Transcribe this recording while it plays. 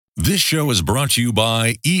This show is brought to you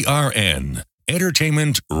by ERN,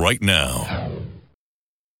 Entertainment Right Now.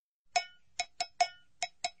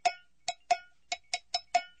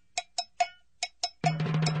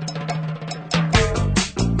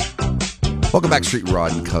 Welcome back to Street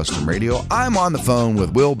Rod and Custom Radio. I'm on the phone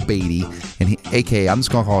with Will Beatty, and he, a.k.a. I'm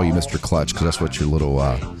just going to call you Mr. Clutch because that's what your little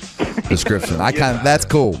description. That's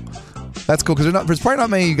cool. That's cool because there's probably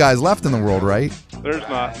not many of you guys left in the world, right? There's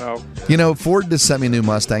not, no. You know, Ford just sent me a new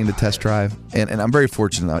Mustang to test drive, and I'm very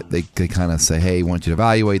fortunate. They kind of say, hey, I want you to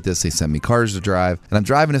evaluate this. They send me cars to drive, and I'm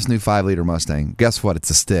driving this new 5-liter Mustang. Guess what?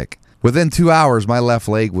 It's a stick. Within 2 hours, my left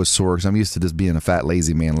leg was sore because I'm used to just being a fat,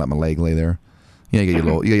 lazy man, let my leg lay there. You get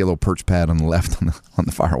your little perch pad on the left on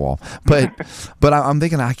the firewall. But I'm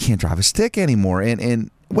thinking I can't drive a stick anymore.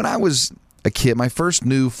 And when I was a kid, my first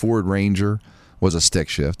new Ford Ranger was a stick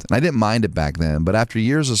shift, and I didn't mind it back then. But after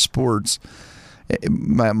years of sports,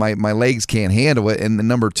 my legs can't handle it. And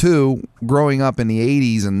number two, growing up in the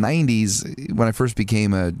 80s and 90s, when I first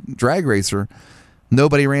became a drag racer,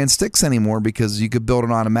 nobody ran sticks anymore because you could build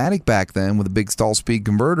an automatic back then with a big stall speed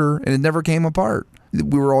converter, and it never came apart.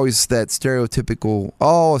 We were always that stereotypical,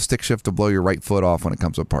 a stick shift to blow your right foot off when it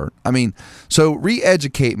comes apart. I mean, so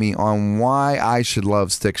re-educate me on why I should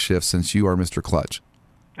love stick shifts since you are Mr. Clutch.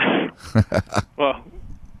 Well,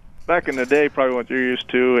 back in the day, probably what you're used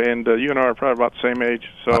to, and you and I are probably about the same age.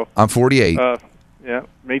 So I'm 48. Yeah,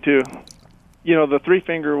 me too. You know, the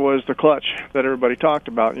three-finger was the clutch that everybody talked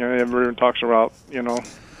about. You know, everyone talks about,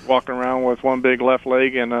 walking around with one big left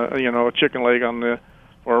leg and, a chicken leg or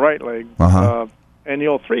a right leg. Uh-huh. And the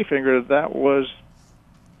old three-finger, that was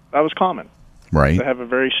common. Right. To have a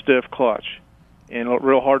very stiff clutch and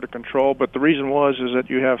real hard to control. But the reason is that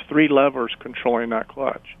you have three levers controlling that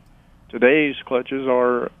clutch. Today's clutches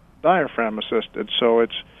are diaphragm-assisted, so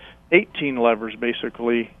it's 18 levers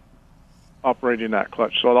basically operating that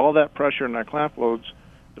clutch. So all that pressure and that clamp load's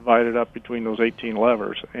divided up between those 18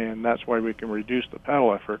 levers, and that's why we can reduce the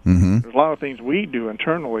pedal effort. Mm-hmm. There's a lot of things we do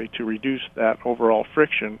internally to reduce that overall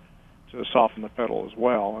friction to soften the pedal as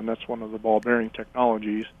well, and that's one of the ball bearing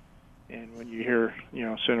technologies. And when you hear,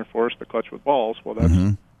 center force, the clutch with balls, well,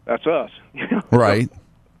 that's us. Right.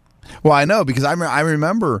 Well, I know because I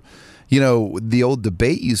remember, the old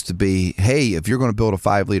debate used to be, hey, if you're going to build a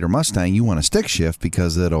 5-liter Mustang, you want a stick shift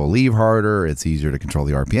because it'll leave harder, it's easier to control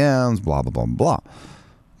the RPMs, blah, blah, blah, blah.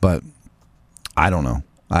 But I don't know.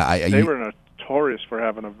 They were notorious for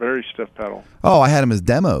having a very stiff pedal. Oh, I had them as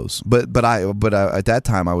demos, but at that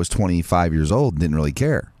time I was 25 years old and didn't really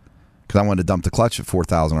care because I wanted to dump the clutch at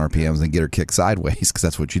 4,000 RPMs and get her kicked sideways because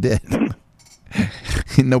that's what you did.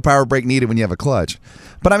 No power brake needed when you have a clutch.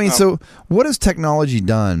 But I mean, So what has technology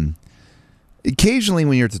done? Occasionally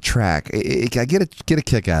when you're at the track, I get a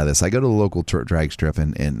kick out of this. I go to the local drag strip,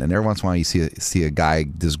 and every once in a while you see a guy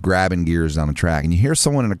just grabbing gears down the track, and you hear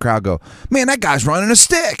someone in the crowd go, "Man, that guy's running a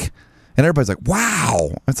stick!" And everybody's like,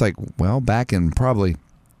 "Wow!" It's like, well, back in probably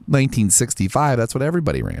 1965, that's what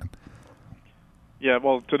everybody ran. Yeah,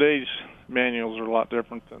 well, today's manuals are a lot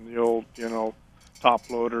different than the old,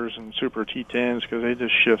 top loaders and super T10s because they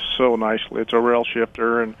just shift so nicely. It's a rail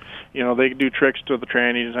shifter, and they can do tricks to the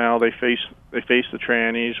trannies now. They face the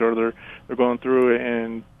trannies, or they're going through,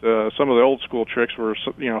 and some of the old school tricks were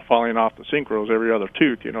falling off the synchros every other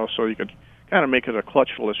tooth. So you could kind of make it a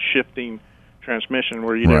clutchless shifting transmission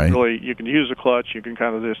where you didn't really, you can use the clutch, you can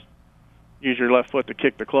kind of just use your left foot to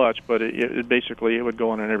kick the clutch, but it basically it would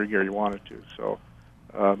go in every gear you wanted to. So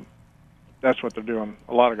that's what they're doing.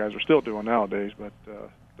 A lot of guys are still doing nowadays, but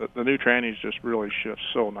the new trannies just really shift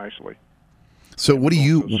so nicely. So what do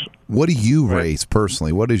you race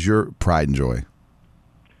personally? What is your pride and joy?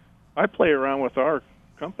 I play around with our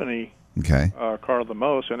company car the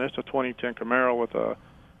most, and it's a 2010 Camaro with a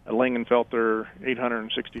Lingenfelter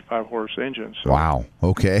 865 horse engine. So, wow.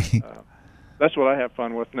 Okay. That's what I have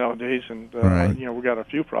fun with nowadays, and right. We got a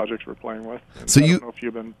few projects we're playing with. So I don't know if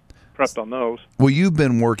you've been prepped on those. Well, you've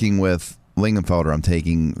been working with Lingenfelter, I'm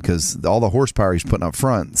taking, because all the horsepower he's putting up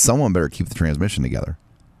front, someone better keep the transmission together.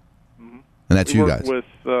 Mm-hmm. And that's you guys. With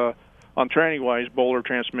on tranny-wise, Bowler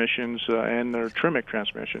transmissions and their Tremec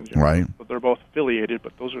transmissions. Right. But they're both affiliated,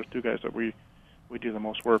 but those are the two guys that we do the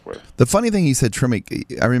most work with. The funny thing he said,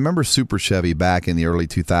 Tremec, I remember Super Chevy back in the early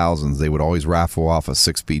 2000s, they would always raffle off a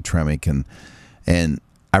 6-speed Tremec, and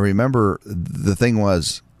I remember the thing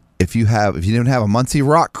was, if you didn't have a Muncie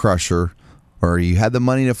Rock Crusher, or you had the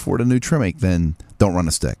money to afford a new Tremec, then don't run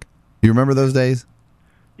a stick. You remember those days?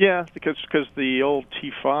 Yeah, because the old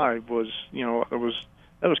T5 was,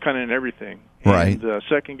 that was kind of in everything. Right. And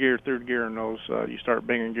second gear, third gear in those, you start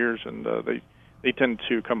banging gears, and they tend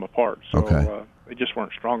to come apart. So they just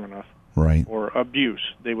weren't strong enough. Right. or abuse.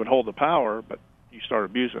 They would hold the power, but you start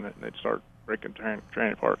abusing it, and they'd start breaking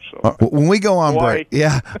tranny parts. So when we go on Hawaii.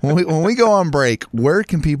 break, when we go on break, where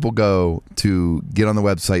can people go to get on the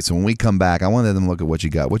website? So when we come back, I want them to look at what you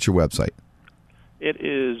got. What's your website? It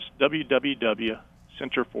is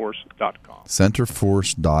www.centerforce.com.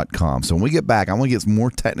 Centerforce.com. So when we get back, I want to get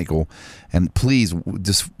more technical, and please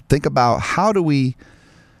just think about how do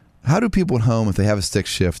people at home, if they have a stick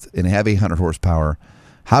shift and they have 800 horsepower,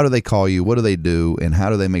 how do they call you? What do they do? And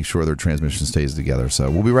how do they make sure their transmission stays together?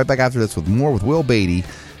 So we'll be right back after this with more with Will Beatty,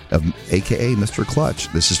 a.k.a. Mr. Clutch.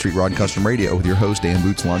 This is Street Rod and Custom Radio with your host, Dan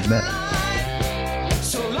Boots Longinette.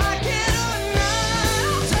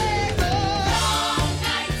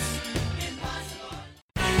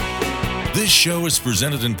 This show is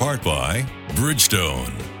presented in part by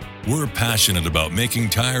Bridgestone. We're passionate about making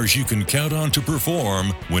tires you can count on to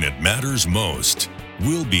perform when it matters most.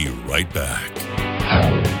 We'll be right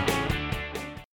back.